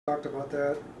talked about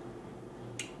that.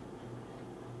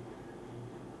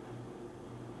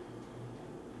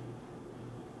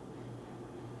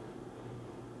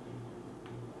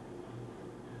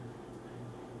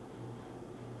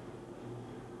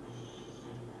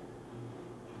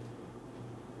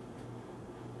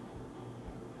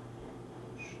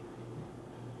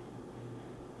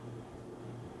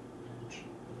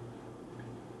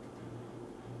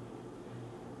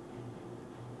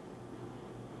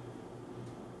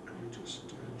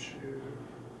 Statue.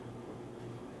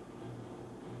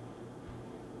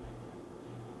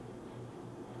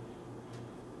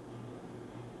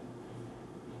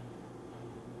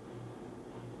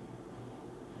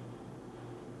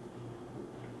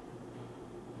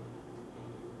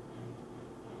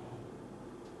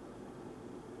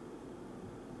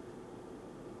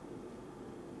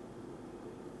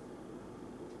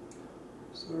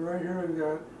 So right here we've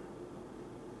got,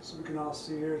 so we can all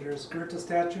see here, there's Goethe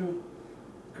statue,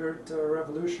 Goethe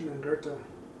revolution, and Goethe.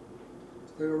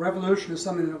 The revolution is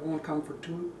something that won't come for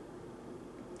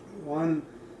one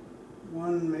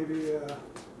maybe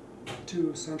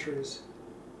 2 centuries.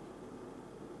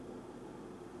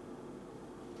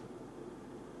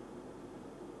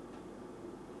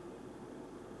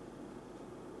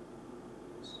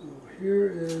 So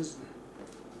here is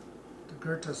the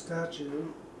Goethe statue,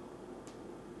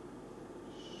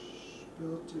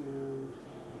 built in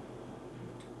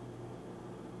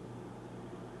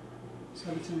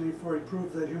 1784. He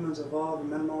proved that humans evolved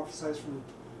and metamorphosized from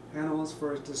animals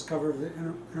for his discovery of the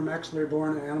intermaxillary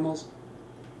bone in animals.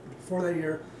 Before that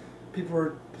year,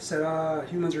 people said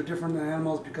humans are different than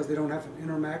animals because they don't have an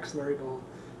intermaxillary bone.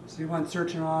 So he went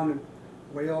searching around and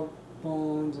whale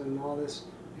bones and all this.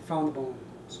 He found the bone.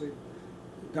 So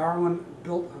Darwin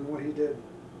built on what he did.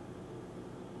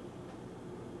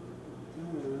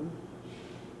 Then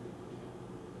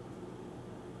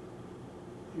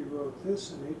he wrote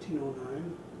this in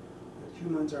 1809, that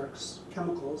humans are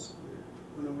chemicals.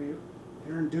 When we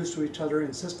are induced to each other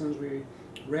in systems, we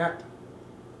react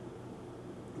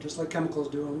just like chemicals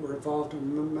do, and we're evolved to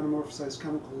metamorphosize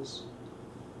chemicals.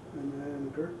 And then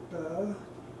Goethe,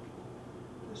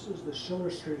 this is the Schiller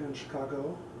Street in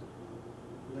Chicago,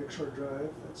 Lakeshore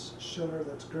Drive. That's Schiller,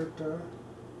 that's Goethe.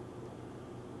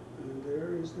 And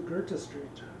there is the Goethe Street,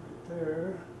 right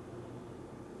there.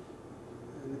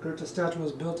 And the Goethe statue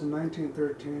was built in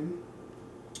 1913.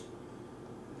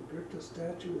 The Goethe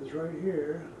statue is right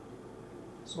here.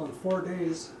 So in 4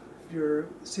 days, if you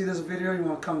see this video, you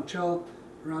want to come chill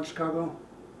around Chicago,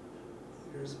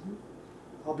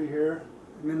 I'll be here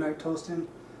at midnight toasting.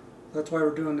 That's why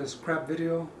we're doing this crap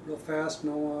video real fast,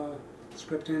 no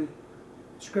scripting.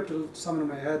 Scripted some in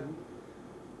my head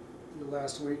the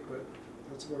last week, but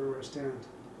that's where I stand.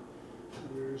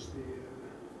 And there's the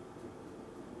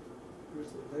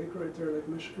lake right there, Lake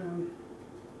Michigan.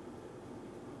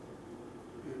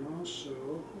 And also,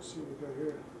 let's see what we got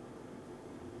here.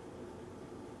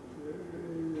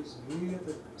 There is me at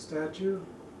the statue.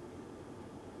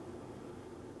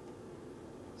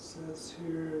 It says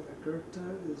here that Goethe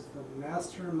is the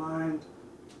mastermind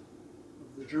of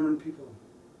the German people.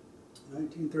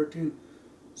 1913.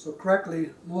 So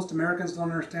correctly, most Americans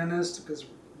don't understand this because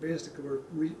basically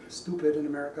we're stupid in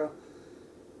America.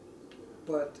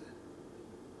 But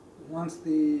once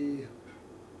the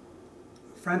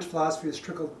French philosophy has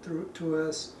trickled through to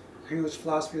us, English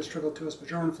philosophy has trickled to us, but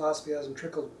German philosophy hasn't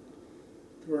trickled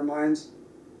through our minds,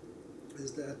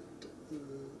 is that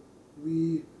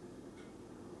we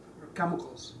are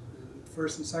chemicals. And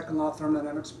first and second law of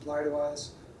thermodynamics apply to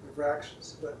us with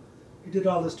reactions. But he did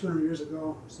all this 200 years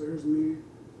ago. So here's me,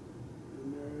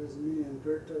 and there's me and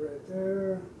Goethe right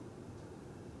there.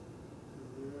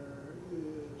 And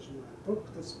there is my book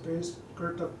that's based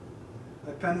Goethe.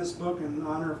 I penned this book in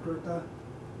honor of Goethe,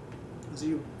 as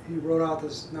he wrote out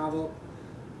this novel,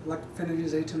 Electric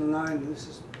Affinities 1809, and this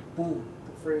is, boom,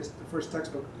 the first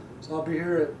textbook. So I'll be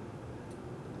here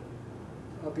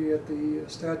at the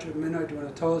statue at midnight doing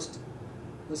a toast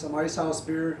with some Ice House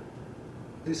beer,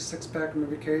 at least a 6-pack in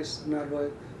every case. I'm not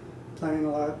really planning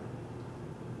a lot.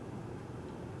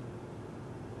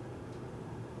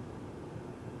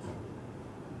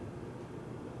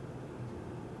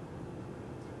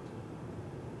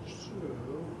 So,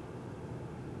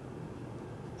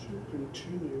 to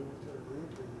continue with our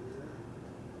ranking here,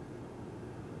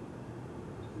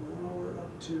 so now we're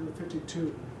up to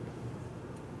 52.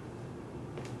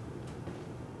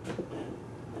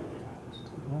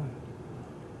 Still going.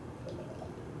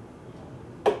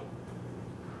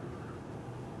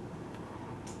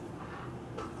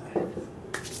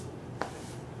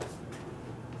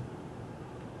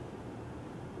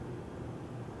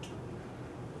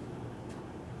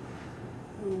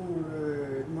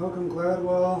 Malcolm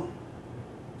Gladwell,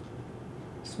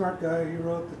 smart guy. He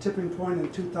wrote The Tipping Point in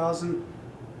 2000.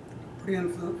 Pretty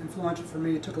influential for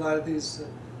me. He took a lot of these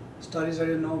studies I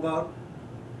didn't know about.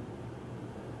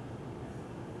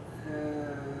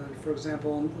 And for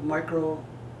example,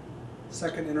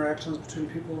 microsecond interactions between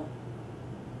people.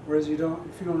 Whereas if you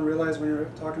don't realize when you're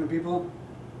talking to people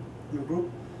in a group,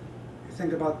 we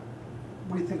think about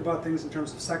things in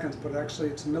terms of seconds, but actually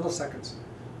it's milliseconds.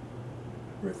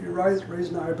 Or if you raise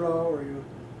an eyebrow, or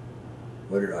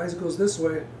when your eyes goes this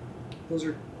way, those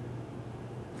are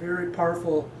very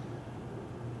powerful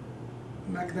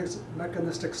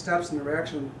mechanistic steps in the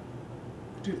reaction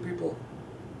between people.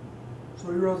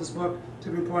 So he wrote this book,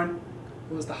 Tipping Point.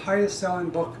 It was the highest selling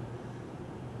book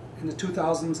in the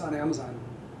 2000s on Amazon.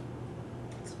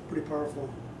 It's pretty powerful.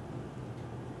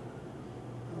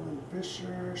 Ellen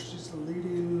Fisher, she's the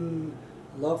leading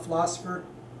love philosopher.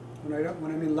 When I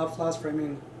mean love philosopher, I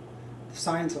mean the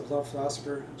science of love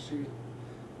philosopher. She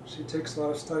takes a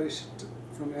lot of studies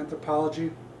from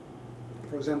anthropology.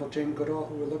 For example, Jane Goodall,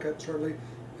 who we'll look at shortly,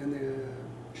 and the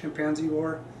chimpanzee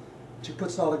war. She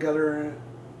puts it all together.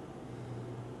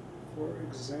 For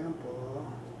example,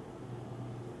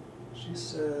 she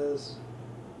says,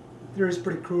 the theory is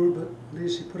pretty crude, but at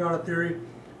least she put out a theory.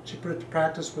 She put it to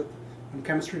practice when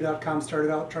chemistry.com started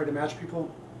out, tried to match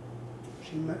people.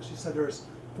 She said there's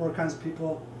 4 kinds of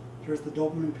people. There's the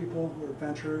dopamine people, who are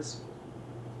adventurers.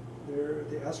 There are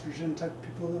the estrogen type of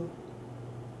people,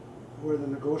 who are the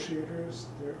negotiators.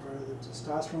 There are the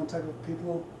testosterone type of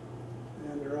people,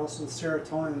 and there are also the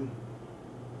serotonin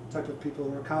type of people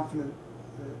who are confident.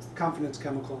 Confidence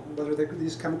chemical. Whether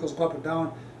these chemicals go up and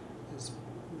down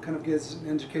kind of gives an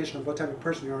indication of what type of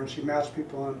person you are. And she matched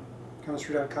people on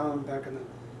chemistry.com back in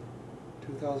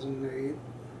 2008.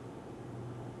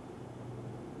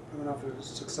 I don't know if it was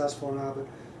successful or not, but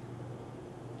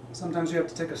sometimes you have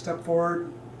to take a step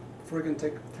forward before you can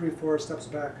take 3-4 steps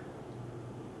back.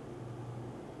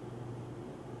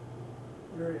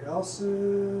 Larry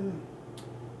Ellison.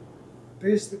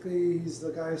 Basically, he's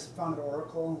the guy who founded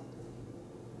Oracle.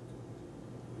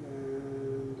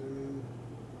 And I mean,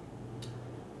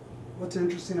 what's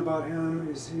interesting about him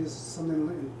is he's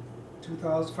something in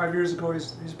 5 years ago,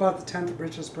 he's about the 10th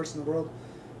richest person in the world,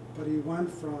 but he went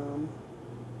from,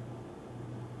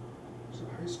 he's a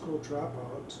high school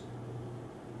dropout,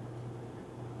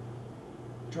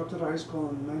 dropped out of high school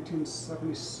in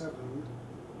 1977,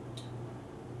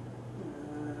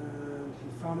 and he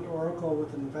founded Oracle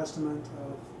with an investment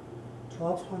of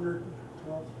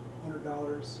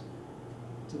 $1,200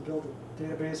 to build a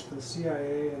database for the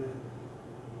CIA, and in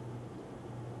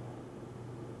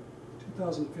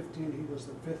 2015 he was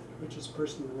the 5th richest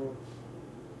person in the world.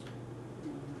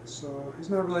 So he's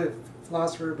not really a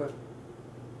philosopher, but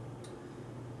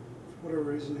for whatever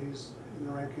reason he's in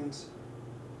the rankings.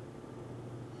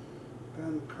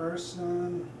 Ben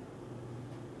Carson.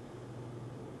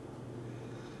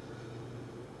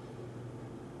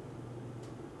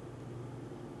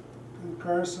 Ben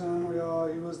Carson,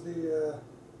 he was the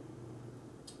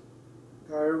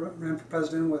guy who ran for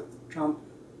president with Trump.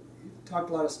 He talked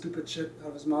a lot of stupid shit out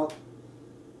of his mouth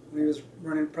when he was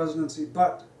running presidency,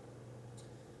 but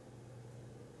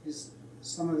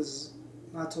some of his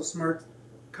not so smart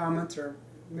comments are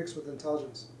mixed with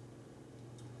intelligence.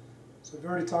 So we've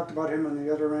already talked about him in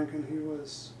the other ranking. He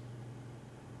was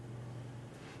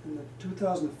in the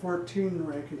 2014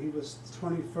 ranking. He was the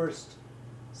 21st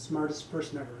smartest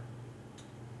person ever.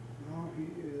 Now he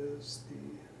is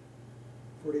the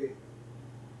 48th.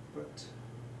 But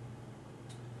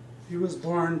he was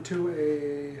born in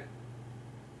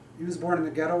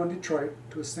the ghetto in Detroit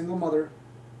to a single mother,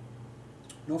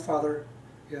 no father.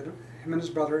 He had him and his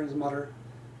brother and his mother.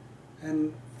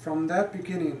 And from that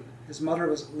beginning, his mother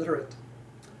was illiterate.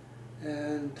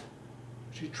 And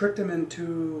she tricked him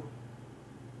into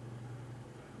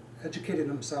educating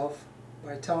himself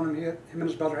by telling him him and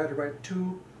his brother had to read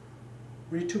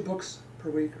 2 books per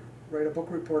week, write a book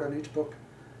report on each book.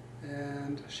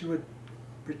 And she would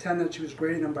pretend that she was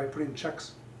grading them by putting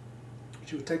checks.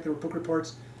 She would take the book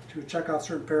reports, she would check off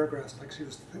certain paragraphs like she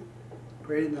was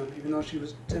grading them, even though she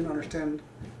didn't understand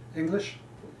English.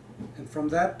 And from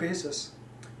that basis,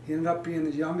 he ended up being the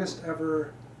youngest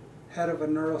ever head of a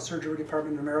neurosurgery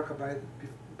department in America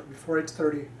before age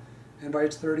 30. And by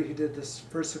age 30, he did this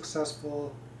first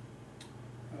successful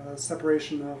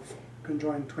separation of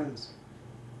conjoined twins.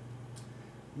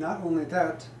 Not only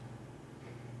that,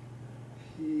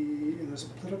 he, in his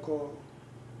political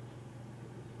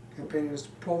campaign, he was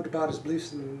probed about his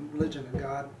beliefs in religion and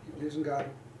God. He believes in God.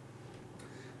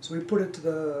 So he put it to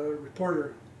the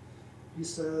reporter. He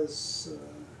says,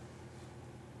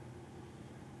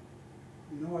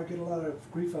 You know, I get a lot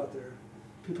of grief out there.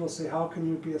 People say, how can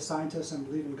you be a scientist and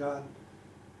believe in God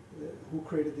who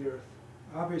created the earth?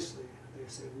 Obviously, they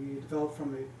say, we developed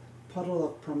from a puddle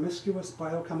of promiscuous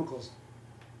biochemicals.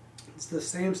 It's the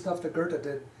same stuff that Goethe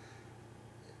did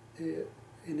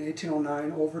in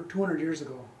 1809, over 200 years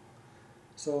ago.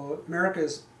 So America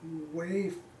is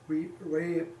we're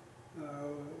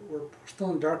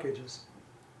still in dark ages.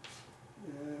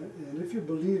 And if you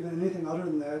believe in anything other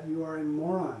than that, you are a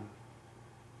moron.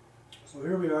 So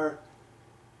here we are.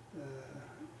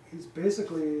 He's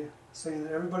basically saying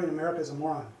that everybody in America is a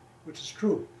moron, which is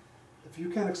true. If you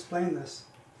can't explain this,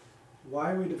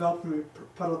 why we developed from a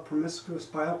puddle of promiscuous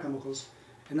biochemicals,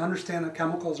 and understand that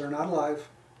chemicals are not alive,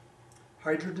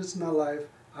 hydrogen is not alive,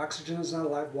 oxygen is not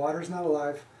alive, water is not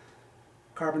alive,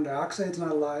 carbon dioxide is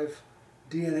not alive,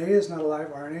 DNA is not alive,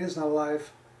 RNA is not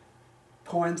alive,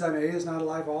 coenzyme A is not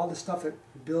alive. All the stuff that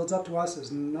builds up to us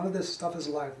is none of this stuff is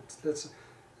alive.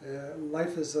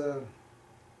 Life is a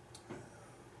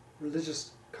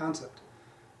religious concept.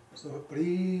 So, but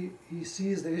he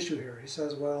sees the issue here. He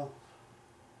says, well,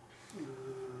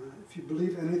 if you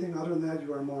believe anything other than that,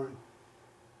 you are a moron.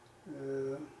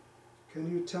 Can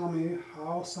you tell me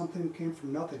how something came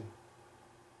from nothing?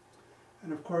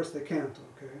 And of course they can't,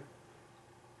 okay?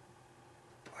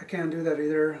 I can't do that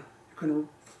either.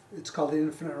 It's called the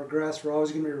infinite regress. We're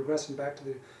always going to be regressing back to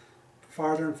the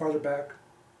farther and farther back.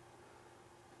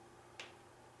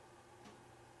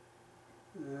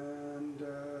 And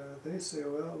they say,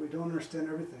 well, we don't understand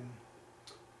everything.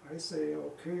 I say,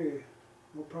 okay,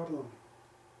 no problem.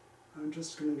 I'm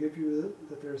just going to give you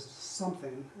that there's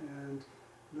something, and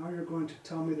now you're going to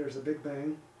tell me there's a Big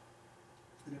Bang,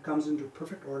 and it comes into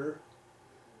perfect order.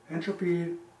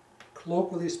 Entropy,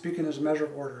 colloquially speaking, is a measure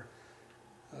of order.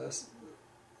 It's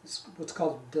what's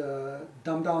called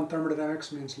dumbed down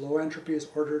thermodynamics, means low entropy is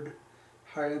ordered,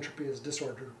 high entropy is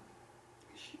disordered.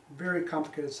 Very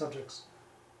complicated subjects.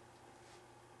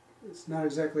 It's not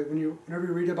exactly, whenever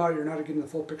you read about it, you're not getting the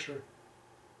full picture.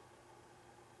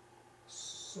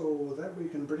 So that we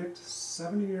can predict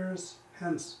 70 years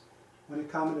hence when a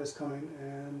comet is coming,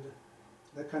 and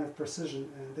that kind of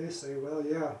precision. And they say, well,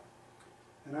 yeah.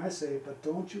 And I say, but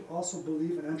don't you also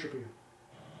believe in entropy?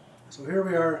 So here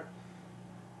we are.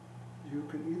 You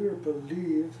can either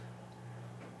believe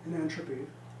in entropy.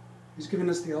 He's giving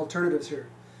us the alternatives here.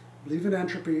 Believe in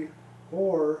entropy,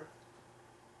 or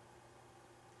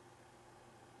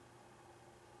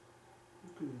you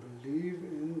can believe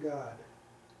in God.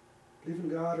 Believe in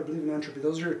God or believe in entropy.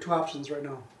 Those are your two options right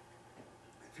now.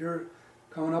 If you're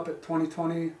coming up at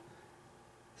 2020,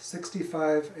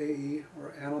 65 AE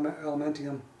or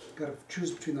elementium, you've got to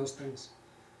choose between those things.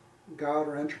 God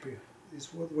or entropy. These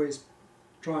are the ways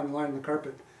drawing a line in the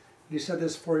carpet. And he said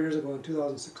this 4 years ago in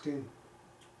 2016.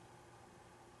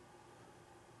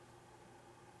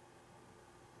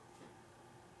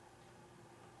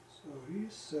 So he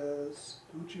says,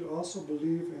 don't you also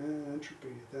believe in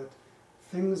entropy, that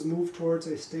things move towards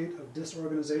a state of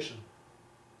disorganization?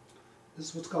 This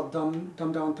is what's called dumbed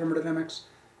down thermodynamics.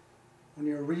 When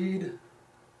you read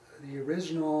the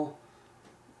original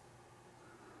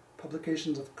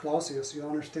publications of Clausius, you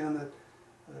understand that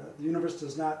the universe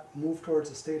does not move towards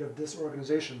a state of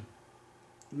disorganization.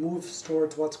 It moves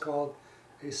towards what's called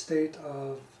a state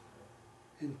of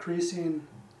increasing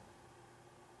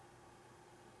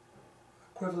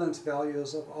equivalence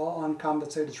values of all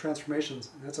uncompensated transformations.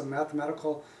 And that's a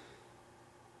mathematical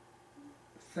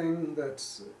thing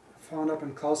that's found up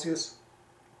in Clausius.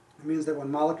 It means that when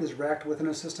molecules react within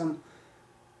a system,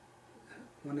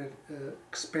 when it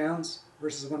expands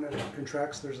versus when it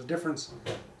contracts, there's a difference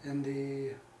in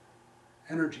the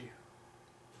energy.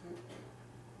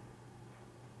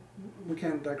 We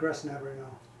can't digress in that right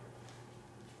now.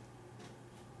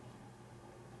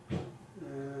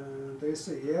 And they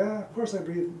say, yeah, of course I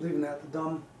believe in that, the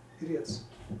dumb idiots.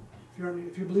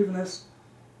 If you believe in this,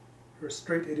 you're a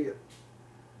straight idiot.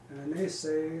 And they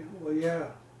say, well, yeah,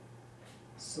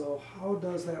 so how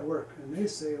does that work? And they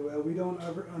say, well, we don't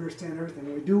ever understand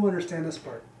everything. We do understand this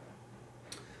part.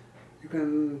 You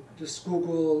can just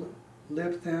Google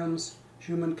lib thems,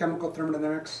 human chemical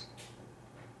thermodynamics.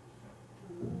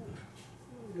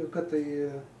 You'll get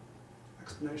the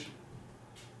explanation.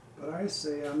 But I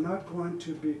say, I'm not going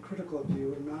to be critical of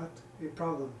you, not a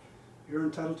problem. You're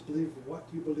entitled to believe what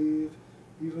you believe,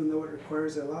 even though it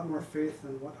requires a lot more faith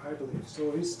than what I believe.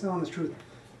 So he's telling the truth.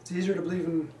 It's easier to believe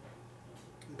in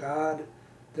God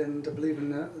than to believe in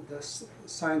the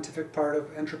scientific part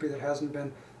of entropy that hasn't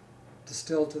been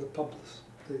distilled to the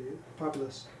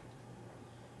populace.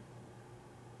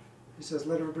 He says,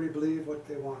 let everybody believe what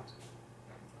they want.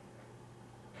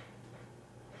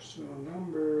 So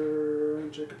number,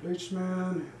 Jacob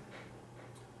Leachman.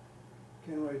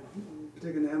 Can't really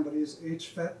dig into him, but he's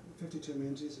HFET 52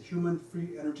 means he's a human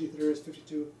free energy theorist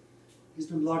 52. He's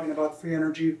been blogging about free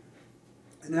energy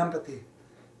and empathy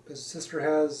because his sister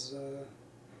has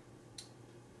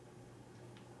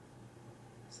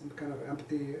some kind of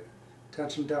empathy,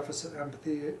 attention deficit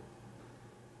empathy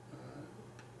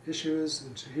issues,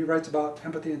 and so he writes about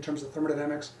empathy in terms of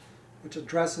thermodynamics, which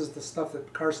addresses the stuff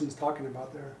that Carson's talking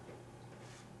about there.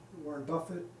 Warren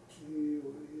Buffett,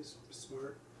 he's a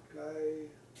smart guy.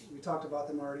 We talked about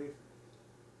them already.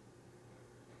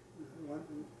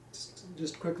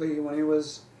 Just quickly, when he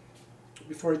was,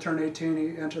 before he turned 18,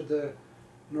 he entered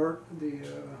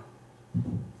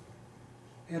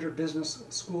entered business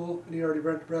school, and he already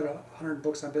read 100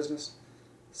 books on business.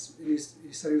 He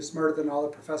said he was smarter than all the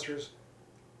professors.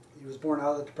 He was born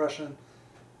out of the Depression,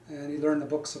 and he learned the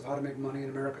books of how to make money in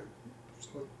America.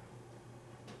 So,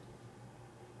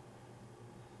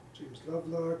 James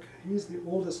Lovelock, he's the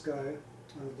oldest guy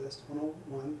on the list,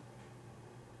 101.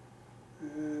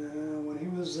 When he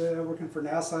was working for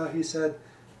NASA, he said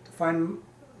to find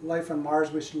life on Mars,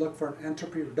 we should look for an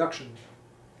entropy reduction,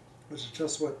 which is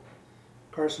just what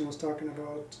Carson was talking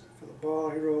about. For the ball,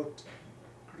 he wrote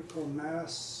critical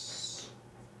mass.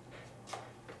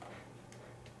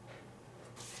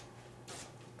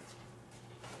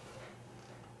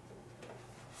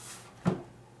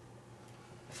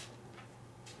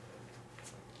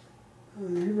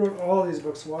 He wrote all these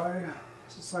books. Why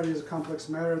Society is a Complex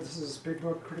Matter. This is his big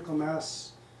book, Critical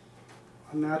Mass,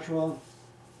 Unnatural.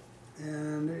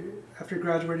 And after he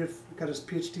graduated, got his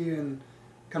PhD in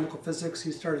chemical physics,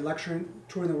 he started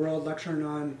touring the world, lecturing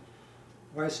on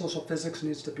why social physics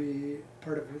needs to be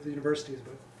part of the universities.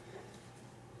 But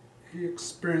he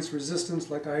experienced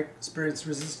resistance like I experienced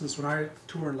resistance when I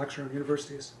tour and lecture in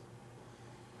universities.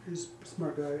 He's a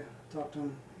smart guy. Talked to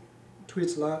him. He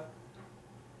tweets a lot.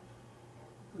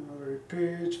 Larry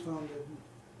Page founded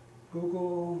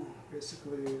Google.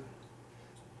 Basically, I don't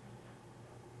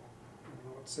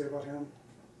know what to say about him.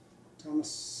 Thomas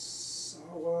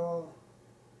Sowell.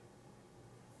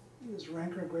 He was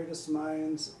ranker Greatest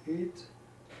Minds 8,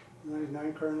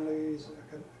 99 currently. He's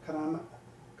an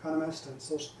economist and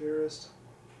social theorist.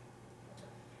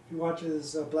 If you watch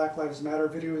his Black Lives Matter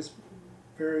video, he's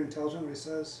very intelligent what he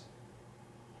says.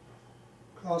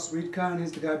 Klaus Wiedekahn,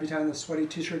 he's the guy behind the sweaty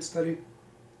t-shirt study.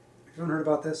 If you haven't heard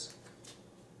about this,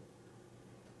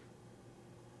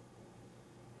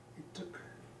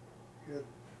 he had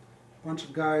a bunch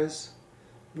of guys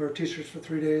wear t-shirts for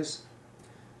 3 days.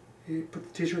 He put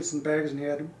the t-shirts in bags and he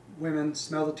had women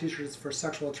smell the t-shirts for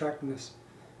sexual attractiveness.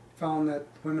 He found that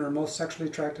women are most sexually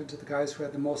attracted to the guys who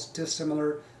had the most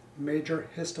dissimilar major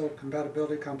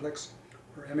histocompatibility complex,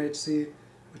 or MHC,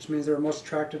 which means they were most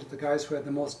attracted to the guys who had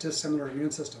the most dissimilar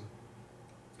immune system.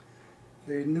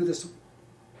 They knew this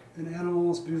in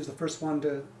animals, but he was the first one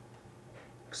to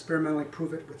experimentally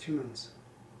prove it with humans.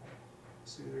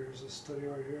 See, there's a study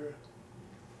right here.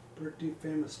 Pretty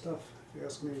famous stuff, if you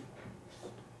ask me,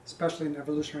 especially in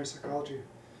evolutionary psychology.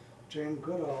 Jane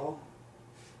Goodall,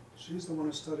 she's the one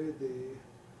who studied the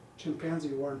chimpanzee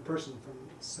war in person from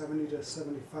 70 to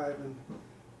 75 in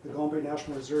the Gombe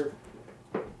National Reserve.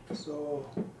 So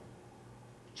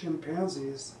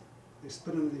chimpanzees, they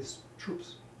split into these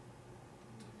troops.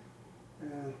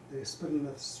 And they split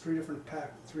into 3 different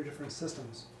packs, 3 different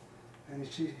systems. And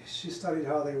she studied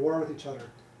how they war with each other.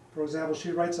 For example,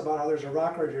 she writes about how there's a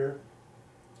rock right here,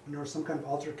 and there was some kind of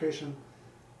altercation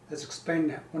that's explained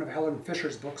in one of Helen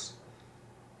Fisher's books,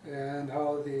 and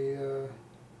how the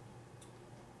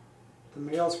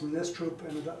males from this troop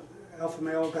and the alpha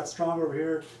male got strong over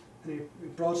here, and he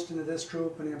broached into this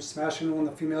troop, and he was smashing one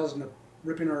of the females and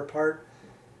ripping her apart.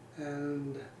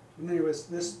 And anyways,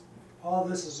 all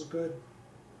this is a good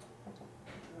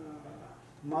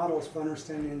models for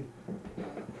understanding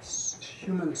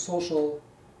human social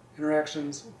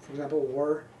interactions, for example,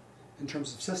 war, in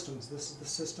terms of systems. This is the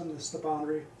system, this is the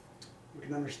boundary. We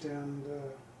can understand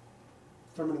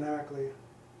thermodynamically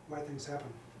why things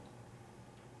happen.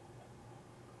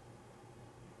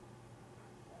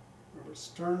 Robert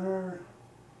Sterner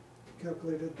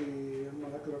calculated the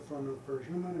molecular formula for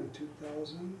human in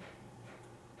 2000,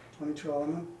 22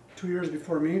 element, 2 years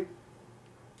before me.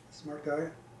 Smart guy.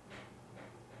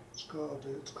 It's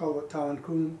called what Talon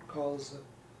Kuhn calls a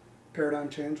paradigm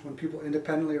change, when people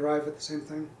independently arrive at the same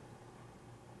thing.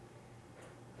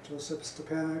 Joseph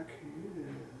Stepanek, he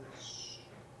is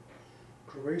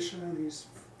Croatian. He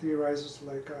theorizes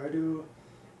like I do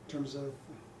in terms of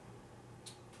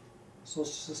social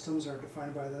systems are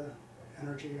defined by the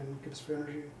energy and gives free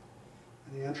energy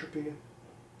and the entropy.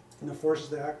 and the forces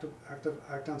that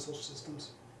act on social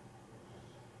systems.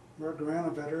 Mark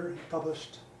Granovetter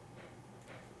published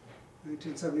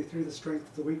 1973, The Strength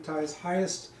of the Weak Ties,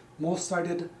 highest, most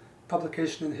cited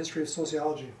publication in the history of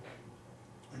sociology.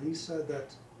 And he said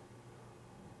that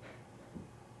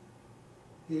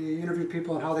he interviewed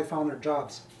people on how they found their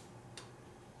jobs.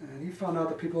 And he found out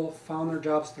that people found their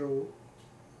jobs through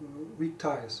weak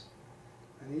ties.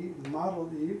 And he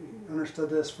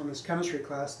understood this from his chemistry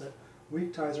class, that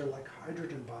weak ties are like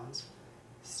hydrogen bonds.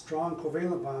 Strong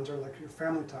covalent bonds are like your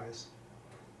family ties.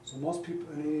 So most people,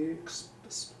 and he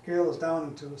scales down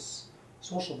into a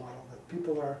social model, that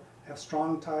people have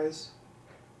strong ties,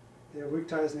 they have weak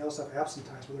ties, and they also have absent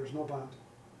ties where there's no bond.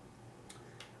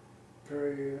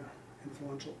 Very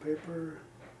influential paper.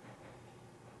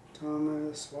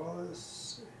 Thomas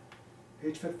Wallace,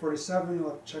 HFIT 47, you'll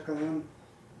have to check on him.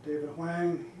 David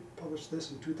Huang, he published this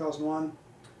in 2001.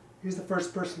 He's the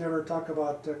first person to ever talk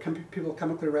about people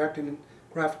chemically reacting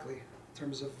graphically in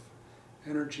terms of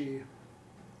energy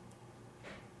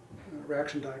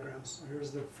reaction diagrams. So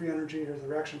here's the free energy, here's the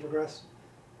reaction progress.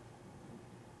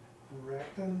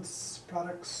 Reactants,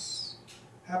 products,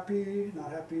 happy,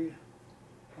 not happy,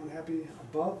 unhappy,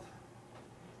 above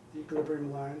the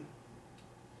equilibrium line,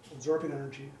 absorbing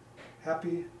energy,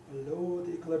 happy, below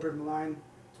the equilibrium line,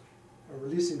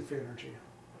 releasing free energy.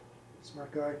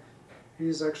 Smart guy.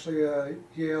 He's actually a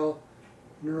Yale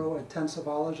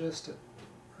neurointensivologist at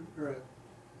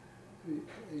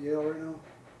Yale right now.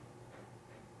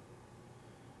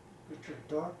 Richard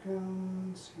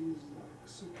Dawkins, he's like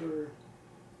super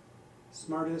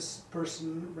smartest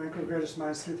person, rank of greatest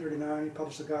minds 339. He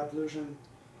published The God Delusion.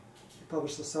 He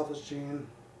published The Selfish Gene.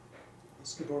 I'll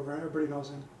skip over, everybody knows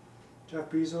him. Jeff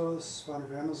Bezos, founder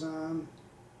of Amazon.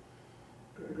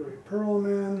 Gregory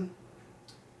Perelman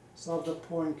solved the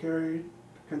Poincaré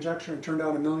conjecture and turned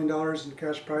down $1 million in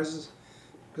cash prizes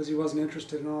because he wasn't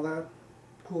interested in all that.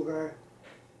 Cool guy.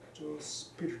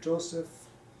 Peter Joseph,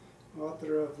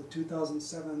 author of the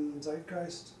 2007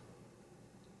 Zeitgeist.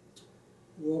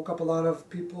 Woke up a lot of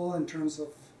people in terms of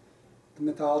the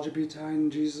mythology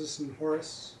behind Jesus and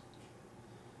Horus.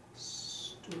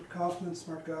 Stuart Kaufman,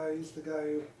 smart guy. He's the guy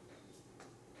who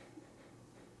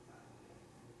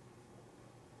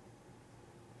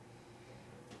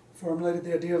formulated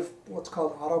the idea of what's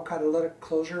called autocatalytic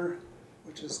closure,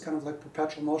 which is kind of like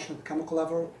perpetual motion at the chemical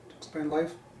level to explain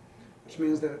life, which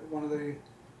means that one of the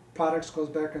products goes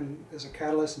back and is a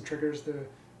catalyst and triggers the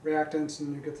reactants,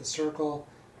 and you get the circle,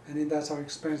 and that's how he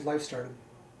explains life started.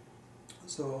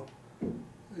 So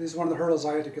this is one of the hurdles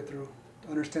I had to get through to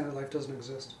understand that life doesn't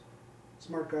exist.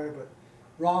 Smart guy, but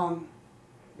wrong,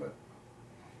 but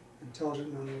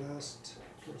intelligent nonetheless.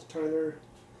 George Tyler.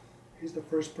 He's the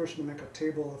first person to make a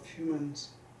table of humans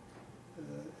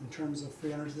in terms of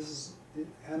free energy.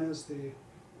 N is the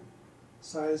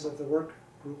size of the work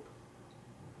group.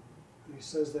 And he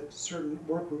says that certain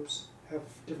work groups have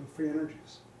different free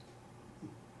energies.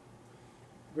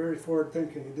 Very forward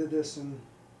thinking. He did this in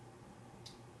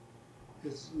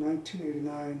his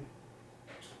 1989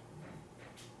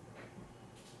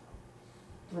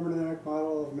 thermodynamic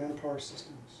model of manpower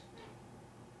systems.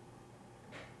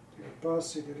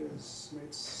 Bus, he did his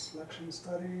mate selection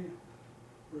study,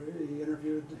 where he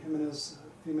interviewed him and his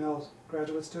female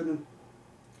graduate student,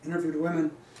 interviewed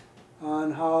women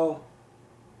on how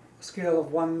a scale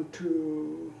of 1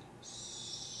 to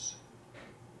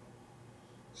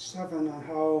 7 on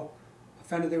how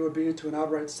offended they would be to an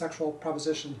outright sexual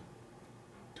proposition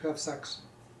to have sex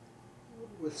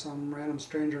with some random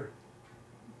stranger.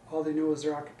 All they knew was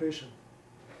their occupation.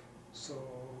 So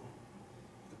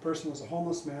if the person was a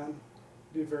homeless man,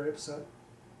 be very upset.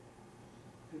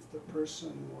 If the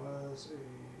person was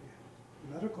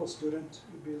a medical student,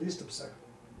 he'd be least upset.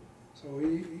 So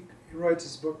he writes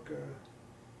his book,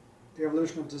 The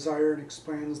Evolution of Desire, and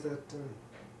explains that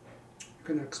you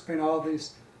can explain all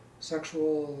these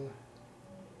sexual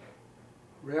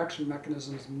reaction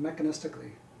mechanisms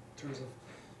mechanistically, in terms of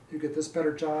you get this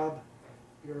better job,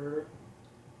 your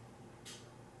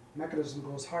mechanism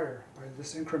goes higher by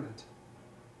this increment.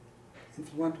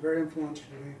 Very influential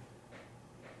to me.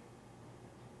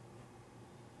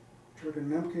 Jürgen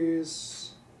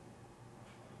Memke's,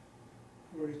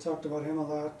 already talked about him a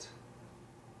lot.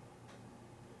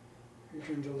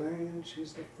 Adrian Delange,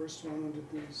 she's the first one who did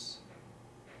these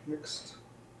mixed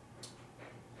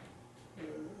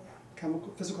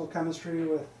physical chemistry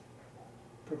with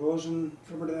Prigozhin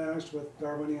thermodynamics with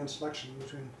Darwinian selection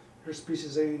between here's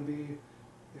species A and B,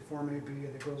 they form A, B,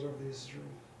 and it goes over these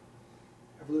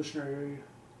evolutionary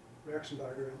reaction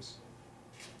diagrams.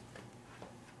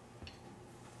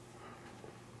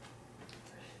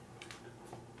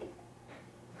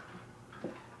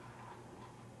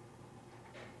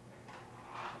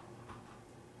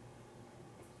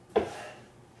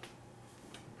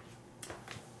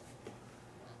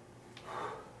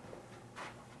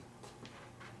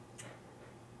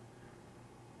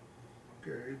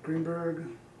 Gary Greenberg.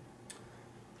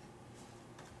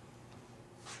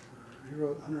 He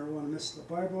wrote 101 Myths of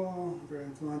the Bible, very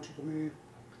influential to me.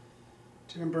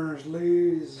 Tim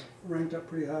Berners-Lee is ranked up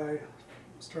pretty high,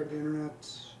 started the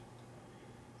internet.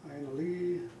 Aina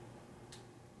Lee.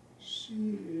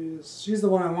 She's the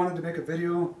one I wanted to make a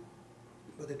video,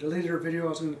 but they deleted her video. I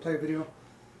was going to play a video,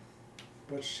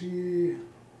 but she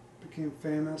became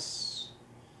famous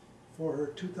for her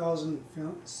 2000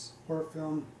 horror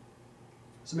film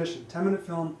submission, 10-minute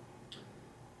film,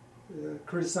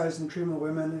 criticizing the treatment of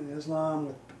women in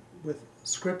Islam with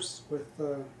scripts, with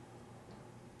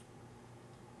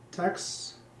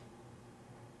texts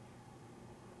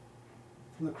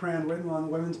from the Quran written on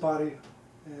the women's body,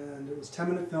 and it was a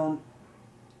 10-minute film,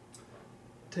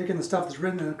 taking the stuff that's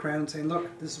written in the Quran and saying,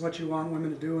 look, this is what you want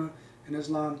women to do in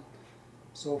Islam.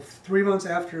 So 3 months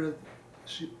after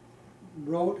she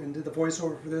wrote and did the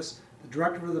voiceover for this, the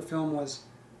director of the film was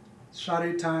shot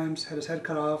 8 times, had his head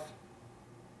cut off,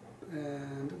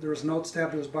 and there was a note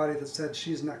stabbed to his body that said,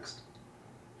 she's next.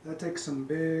 That takes some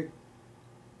big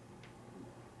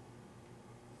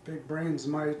brains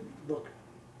in my book.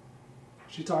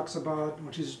 She talks about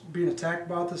when she's being attacked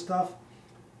about this stuff.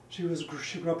 She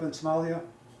grew up in Somalia,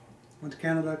 went to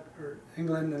Canada, or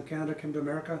England and Canada, came to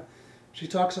America. She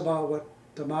talks about what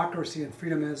democracy and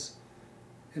freedom is.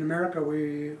 In America,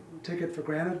 we take it for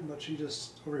granted, but she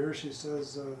just, over here, she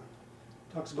says,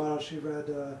 talks about how she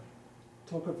read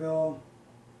Tocqueville,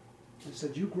 and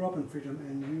said, you grew up in freedom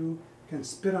and you can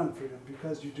spit on freedom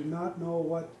because you do not know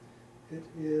what it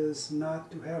is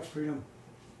not to have freedom.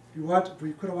 If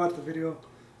you could have watched the video,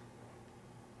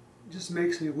 it just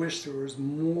makes me wish there was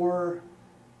more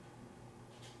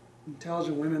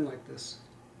intelligent women like this.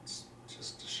 It's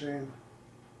just a shame.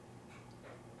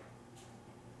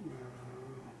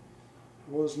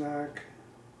 Wozniak,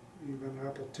 even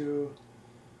Apple II,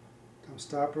 Tom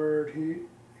Stoppard,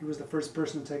 he was the first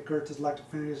person to take Goethe's Lack of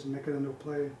Affinities and make it into a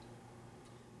play.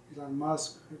 Elon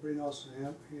Musk, everybody knows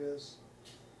who he is.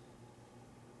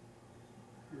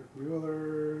 Rick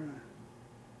Mueller,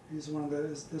 he's one of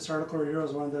this article right here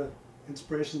is one of the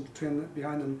inspirations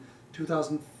behind the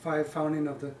 2005 founding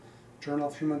of the Journal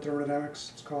of Human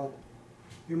Thermodynamics. It's called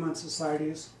Human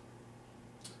Societies,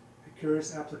 a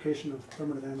Curious Application of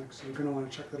Thermodynamics. So you're going to want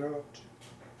to check that out.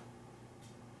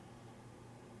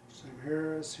 Sam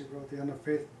Harris, he wrote The End of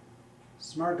Faith.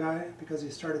 Smart guy, because he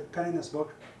started penning this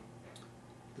book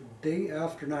the day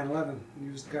after 9/11. He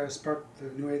was the guy who sparked the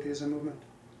New Atheism movement.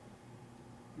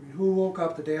 I mean, who woke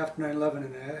up the day after 9/11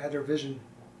 and had their vision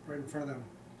right in front of them?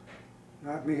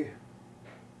 Not me.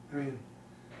 I mean,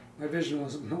 my vision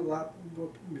was a lot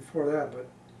before that, but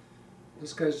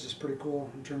this guy's just pretty cool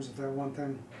in terms of that one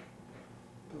thing.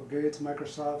 Bill Gates,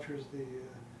 Microsoft, here's the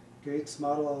Gates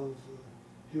model of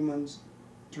humans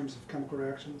in terms of chemical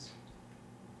reactions.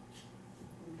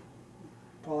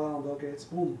 Paul Allen, Bill Gates,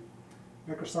 boom.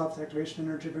 Microsoft's activation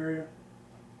energy barrier.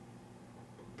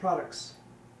 Products.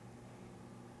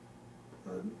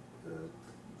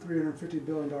 $350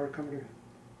 billion company.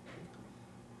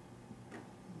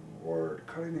 Ward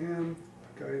Cunningham,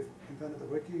 the guy who invented the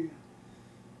wiki,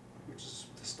 which is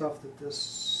the stuff that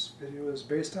this video is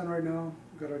based on right now.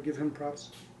 We've got to give him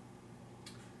props.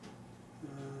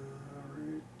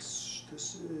 Alright,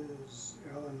 this is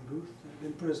Alan Guth. I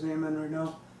didn't put his name in right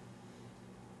now,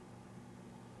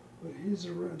 but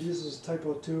this is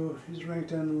typo 2. He's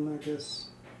ranked in, I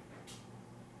guess,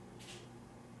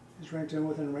 he's ranked in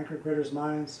within ranker graders'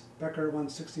 minds. Becker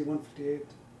 160, 158.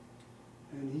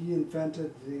 And he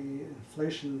invented the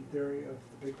inflation theory of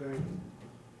the Big Bang.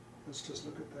 Let's just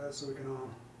look at that so we can all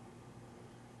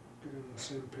get on the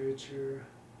same page here.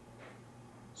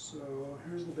 So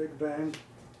here's the Big Bang.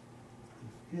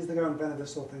 He's the guy who invented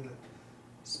this whole thing that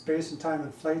space and time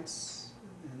inflates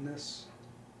in this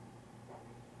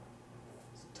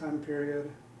time period.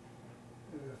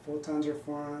 Photons are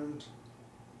formed.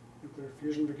 Nuclear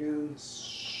fusion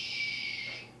begins.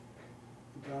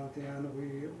 Down at the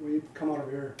end, we come out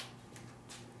of here.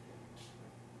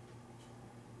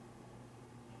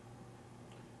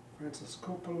 Francis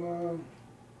Coppola,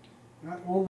 not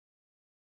only